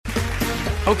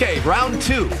Okay, round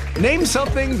two. Name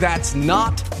something that's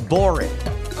not boring.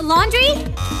 A laundry?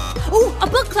 Ooh, a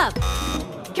book club.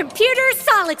 Computer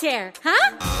solitaire,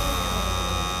 huh?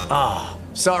 Ah, oh,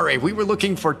 sorry, we were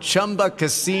looking for Chumba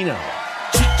Casino.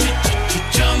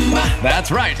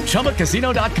 That's right,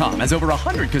 ChumbaCasino.com has over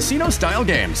 100 casino-style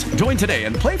games. Join today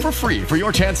and play for free for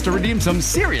your chance to redeem some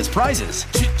serious prizes.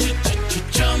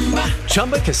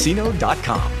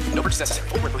 ChumbaCasino.com. No purchase necessary.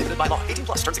 Void where prohibited by law. 18+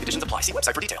 terms and conditions apply. See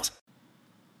website for details.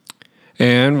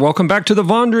 And welcome back to the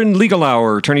Vondren Legal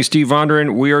Hour. Attorney Steve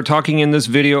Vondren. We are talking in this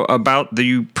video about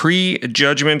the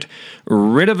pre-judgment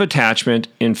writ of attachment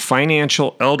in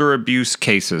financial elder abuse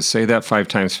cases. Say that 5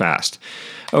 times fast.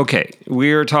 Okay,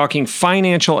 we are talking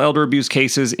financial elder abuse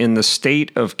cases in the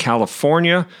state of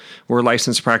California. We're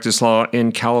licensed to practice law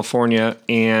in California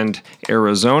and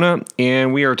Arizona.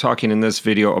 And we are talking in this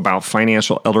video about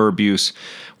financial elder abuse,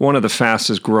 one of the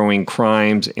fastest growing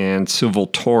crimes and civil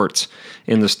torts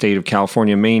in the state of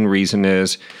California. Main reason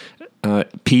is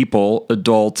people,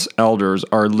 adults, elders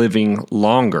are living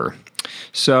longer.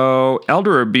 So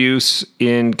elder abuse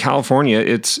in California,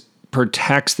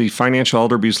 the financial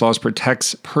elder abuse laws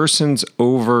protects persons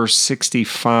over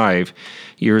 65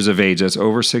 years of age. That's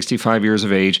over 65 years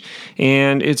of age.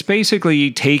 And it's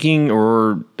basically taking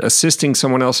or assisting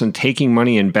someone else in taking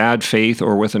money in bad faith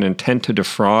or with an intent to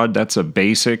defraud. That's a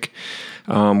basic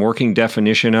working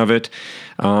definition of it.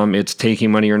 It's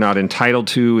taking money you're not entitled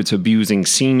to. It's abusing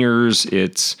seniors.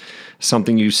 It's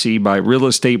something you see by real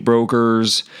estate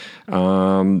brokers,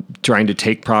 trying to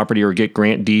take property or get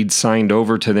grant deeds signed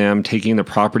over to them, taking the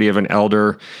property of an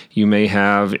elder. You may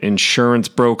have insurance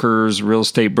brokers, real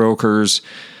estate brokers,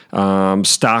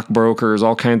 stock brokers,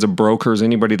 all kinds of brokers.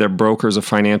 Anybody that brokers a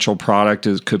financial product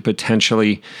could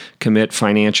potentially commit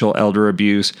financial elder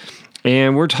abuse.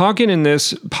 And we're talking in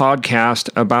this podcast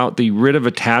about the writ of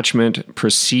attachment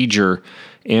procedure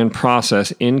and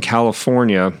process in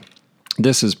California.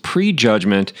 This is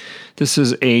pre-judgment. This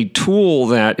is a tool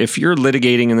that if you're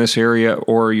litigating in this area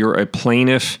or you're a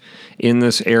plaintiff in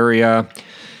this area,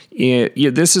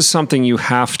 this is something you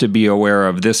have to be aware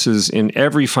of. This is in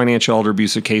every financial elder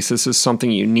abuse case. This is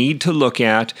something you need to look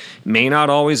at. May not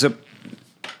always apply.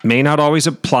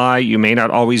 You may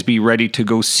not always be ready to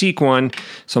go seek one.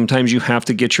 Sometimes you have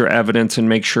to get your evidence and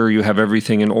make sure you have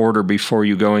everything in order before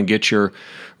you go and get your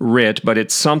writ, but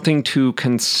it's something to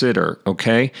consider,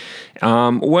 okay?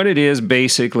 What it is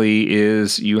basically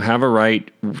is you have a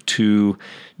right to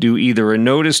do either a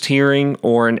noticed hearing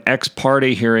or an ex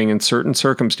parte hearing in certain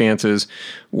circumstances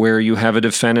where you have a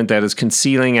defendant that is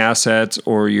concealing assets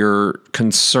or you're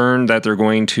concerned that they're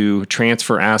going to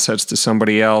transfer assets to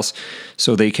somebody else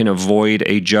so they can avoid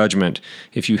a judgment.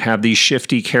 If you have these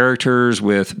shifty characters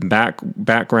with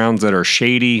backgrounds that are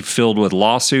shady, filled with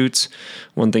lawsuits,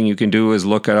 one thing you can do is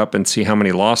look it up and see how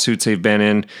many lawsuits they've been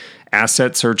in.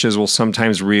 Asset searches will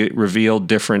sometimes reveal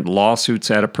different lawsuits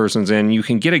that a person's in. You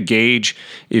can get a gauge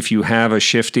if you have a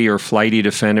shifty or flighty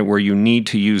defendant where you need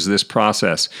to use this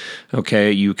process.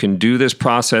 Okay, you can do this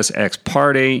process ex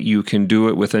parte. You can do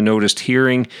it with a noticed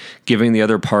hearing, giving the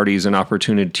other parties an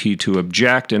opportunity to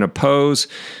object and oppose.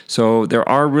 So there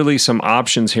are really some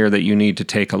options here that you need to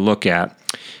take a look at.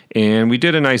 And we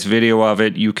did a nice video of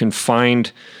it. You can find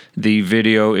the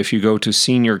video if you go to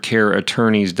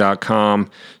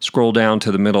seniorcareattorneys.com, scroll down to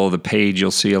the middle of the page,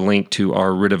 you'll see a link to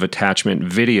our writ of attachment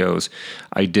videos.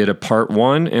 I did a part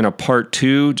 1 and a part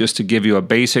 2 just to give you a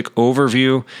basic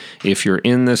overview. If you're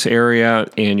in this area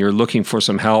and you're looking for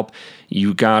some help,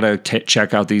 you gotta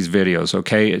check out these videos,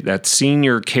 okay? That's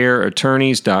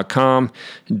seniorcareattorneys.com.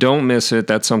 Don't miss it.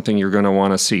 That's something you're gonna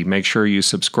wanna see. Make sure you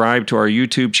subscribe to our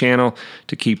YouTube channel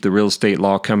to keep the real estate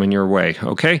law coming your way,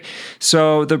 okay?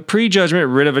 So the pre-judgment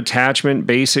writ of attachment,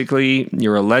 basically,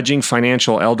 you're alleging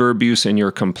financial elder abuse in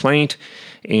your complaint,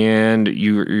 and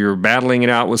you're battling it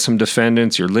out with some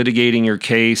defendants, you're litigating your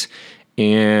case,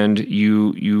 and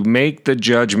you make the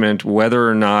judgment whether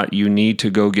or not you need to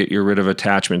go get your writ of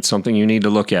attachment, something you need to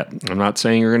look at. I'm not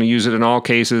saying you're going to use it in all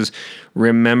cases.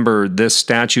 Remember, this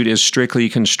statute is strictly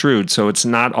construed, so it's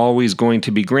not always going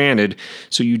to be granted.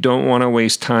 So you don't want to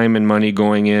waste time and money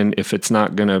going in if it's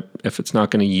not going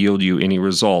to yield you any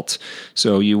results.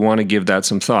 So you want to give that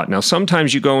some thought. Now,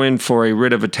 sometimes you go in for a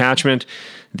writ of attachment.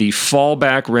 The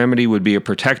fallback remedy would be a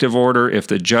protective order. If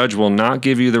the judge will not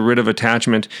give you the writ of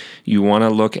attachment, you want to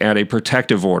look at a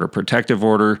protective order. Protective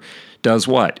order does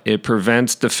what? It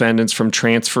prevents defendants from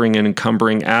transferring and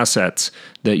encumbering assets.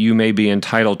 that you may be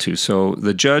entitled to. So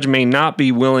the judge may not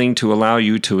be willing to allow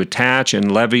you to attach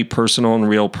and levy personal and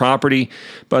real property,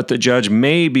 but the judge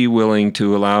may be willing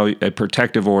to allow a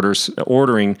protective order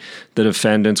ordering the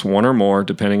defendants, one or more,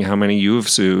 depending how many you have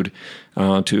sued,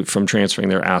 from transferring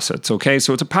their assets. Okay,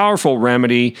 so it's a powerful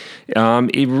remedy.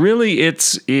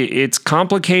 It's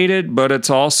complicated, but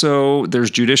it's also, there's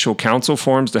judicial counsel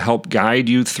forms to help guide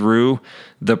you through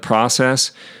the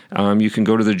process. You can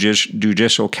go to the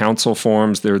judicial counsel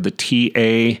forms. They're the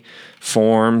TA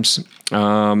forms.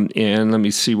 And let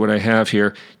me see what I have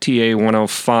here. TA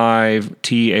 105,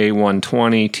 TA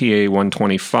 120, TA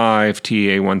 125, TA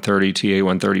 130, TA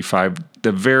 135.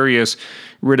 The various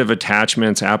writ of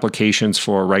attachments, applications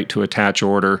for a right to attach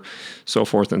order, so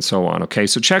forth and so on. Okay,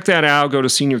 so check that out. Go to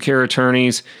Senior Care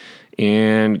Attorneys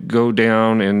and go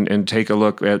down and take a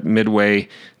look at midway.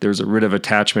 There's a writ of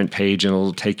attachment page, and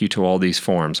it'll take you to all these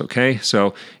forms, okay?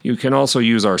 So you can also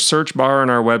use our search bar on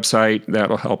our website.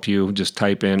 That'll help you. Just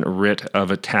type in writ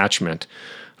of attachment.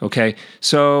 Okay,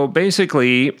 so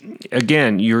basically,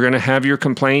 again, you're going to have your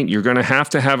complaint. You're going to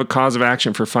have a cause of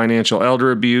action for financial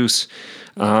elder abuse.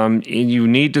 And you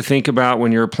need to think about,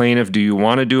 when you're a plaintiff, do you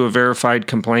want to do a verified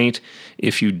complaint?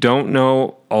 If you don't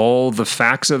know all the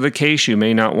facts of the case, you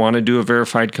may not want to do a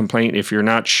verified complaint. If you're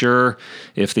not sure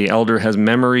if the elder has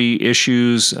memory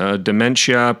issues,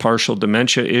 dementia, partial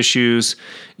dementia issues,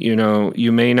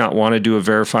 you may not want to do a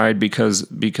verified because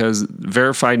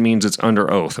verified means it's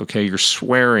under oath. Okay, you're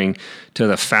swearing to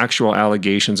the factual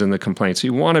allegations in the complaint. So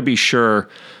you want to be sure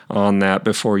on that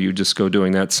before you just go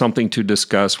doing that. Something to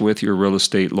discuss with your real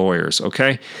estate lawyers.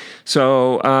 Okay,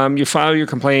 so you file your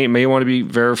complaint. It may want to be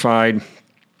verified.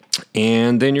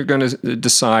 And then you're going to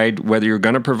decide whether you're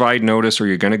going to provide notice or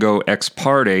you're going to go ex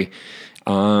parte.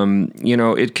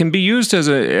 It can be used as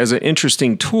an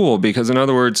interesting tool because, in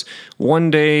other words, one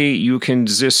day you can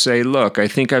just say, look, I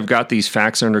think I've got these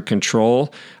facts under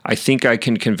control. I think I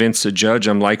can convince the judge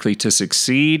I'm likely to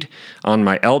succeed on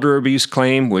my elder abuse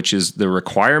claim, which is the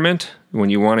requirement. When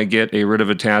you want to get a writ of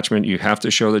attachment, you have to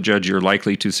show the judge you're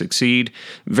likely to succeed.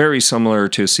 Very similar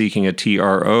to seeking a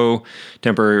TRO,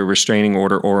 temporary restraining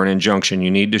order, or an injunction.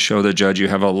 You need to show the judge you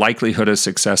have a likelihood of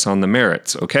success on the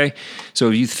merits, okay? So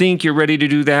if you think you're ready to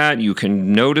do that, you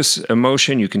can notice a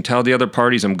motion. You can tell the other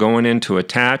parties, I'm going in to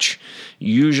attach.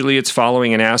 Usually it's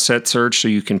following an asset search so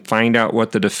you can find out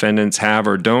what the defendants have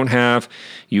or don't have.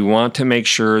 You want to make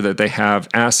sure that they have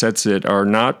assets that are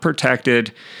not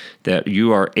protected, that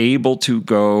you are able to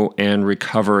go and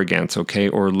recover against, okay,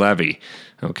 or levy,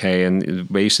 okay? And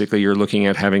basically you're looking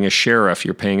at having a sheriff.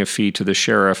 You're paying a fee to the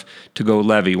sheriff to go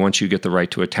levy once you get the right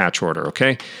to attach order,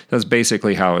 okay? That's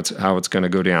basically how it's going to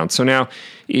go down. So now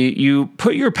you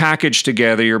put your package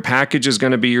together. Your package is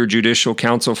going to be your judicial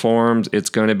counsel forms.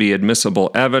 It's going to be admissible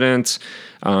evidence.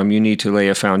 You need to lay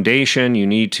a foundation. You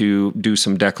need to do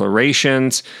some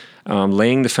declarations,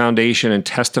 laying the foundation and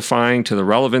testifying to the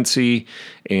relevancy,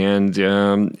 and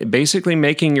basically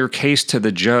making your case to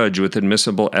the judge with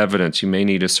admissible evidence. You may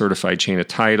need a certified chain of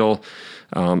title,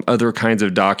 other kinds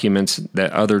of documents,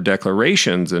 other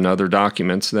declarations and other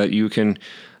documents that you can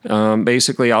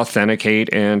basically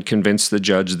authenticate and convince the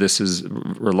judge this is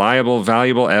reliable,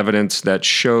 valuable evidence that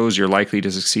shows you're likely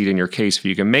to succeed in your case. If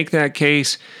you can make that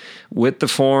case with the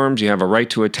forms, you have a right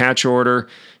to attach order,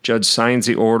 judge signs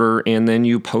the order, and then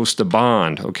you post a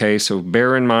bond. Okay, so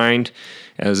bear in mind,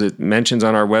 as it mentions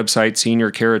on our website,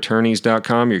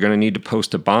 seniorcareattorneys.com, you're going to need to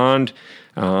post a bond,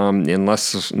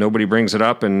 unless nobody brings it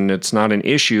up and it's not an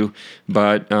issue.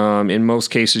 But in most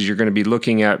cases, you're going to be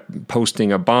looking at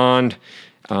posting a bond.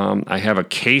 I have a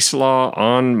case law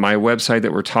on my website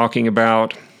that we're talking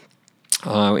about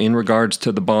in regards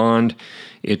to the bond.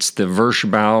 It's the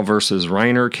Verschbau versus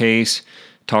Reiner case,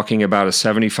 talking about a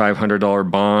 $7,500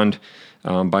 bond.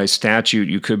 By statute,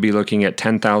 you could be looking at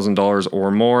 $10,000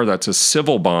 or more. That's a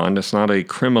civil bond. It's not a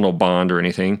criminal bond or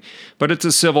anything, but it's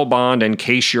a civil bond in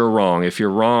case you're wrong. If you're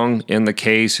wrong in the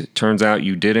case, it turns out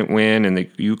you didn't win and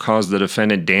you caused the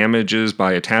defendant damages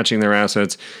by attaching their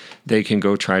assets, they can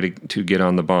go try to get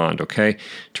on the bond, okay?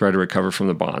 Try to recover from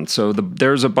the bond. So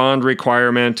there's a bond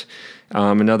requirement.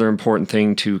 Another important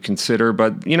thing to consider,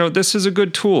 but this is a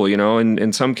good tool.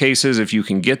 In some cases, if you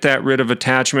can get that writ of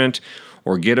attachment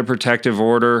or get a protective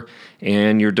order,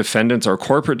 and your defendants are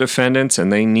corporate defendants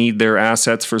and they need their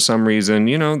assets for some reason,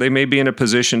 they may be in a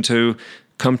position to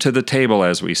come to the table,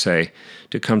 as we say,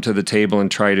 to come to the table and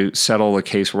try to settle the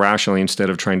case rationally instead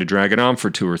of trying to drag it on for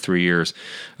 2 or 3 years.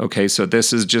 Okay, so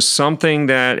this is just something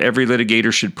that every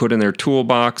litigator should put in their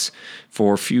toolbox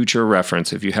for future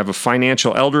reference. If you have a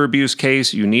financial elder abuse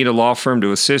case, you need a law firm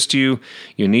to assist you,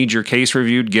 you need your case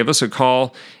reviewed, give us a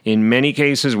call. In many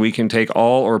cases, we can take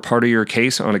all or part of your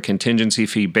case on a contingency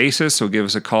fee basis, so give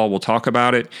us a call. We'll talk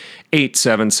about it.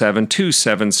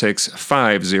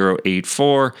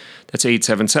 877-276-5084. That's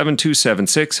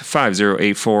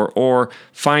 877-276-5084, or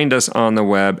find us on the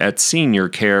web at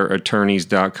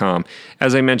seniorcareattorneys.com.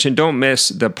 As I mentioned, don't miss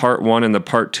the part 1 and the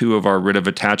part 2 of our writ of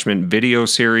attachment video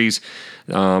series.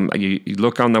 You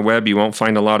look on the web, you won't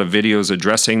find a lot of videos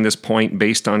addressing this point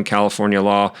based on California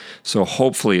law. So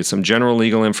hopefully it's some general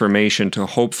legal information to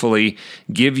hopefully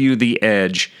give you the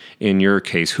edge in your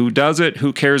case. Who does it?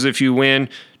 Who cares if you win?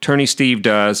 Attorney Steve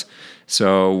does.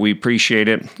 So we appreciate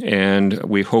it, and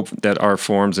we hope that our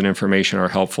forms and information are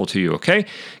helpful to you, okay?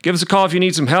 Give us a call if you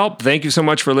need some help. Thank you so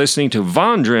much for listening to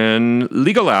Vondren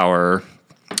Legal Hour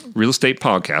Real Estate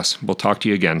Podcast. We'll talk to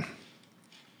you again.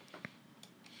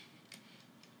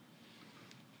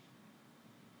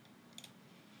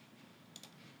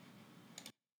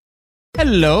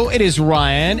 Hello, it is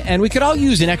Ryan, and we could all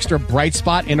use an extra bright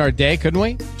spot in our day, couldn't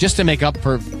we? Just to make up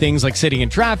for things like sitting in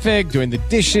traffic, doing the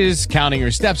dishes, counting your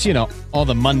steps, you know, all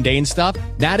the mundane stuff.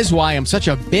 That is why I'm such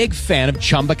a big fan of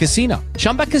Chumba Casino.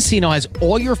 Chumba Casino has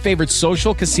all your favorite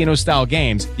social casino-style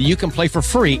games that you can play for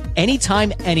free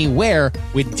anytime, anywhere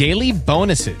with daily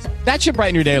bonuses. That should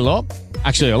brighten your day a little.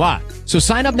 Actually, a lot. So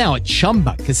sign up now at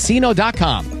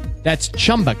ChumbaCasino.com. That's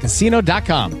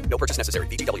ChumbaCasino.com. No purchase necessary.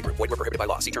 VGW Group. Void where prohibited by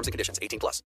law. See terms and conditions. 18+.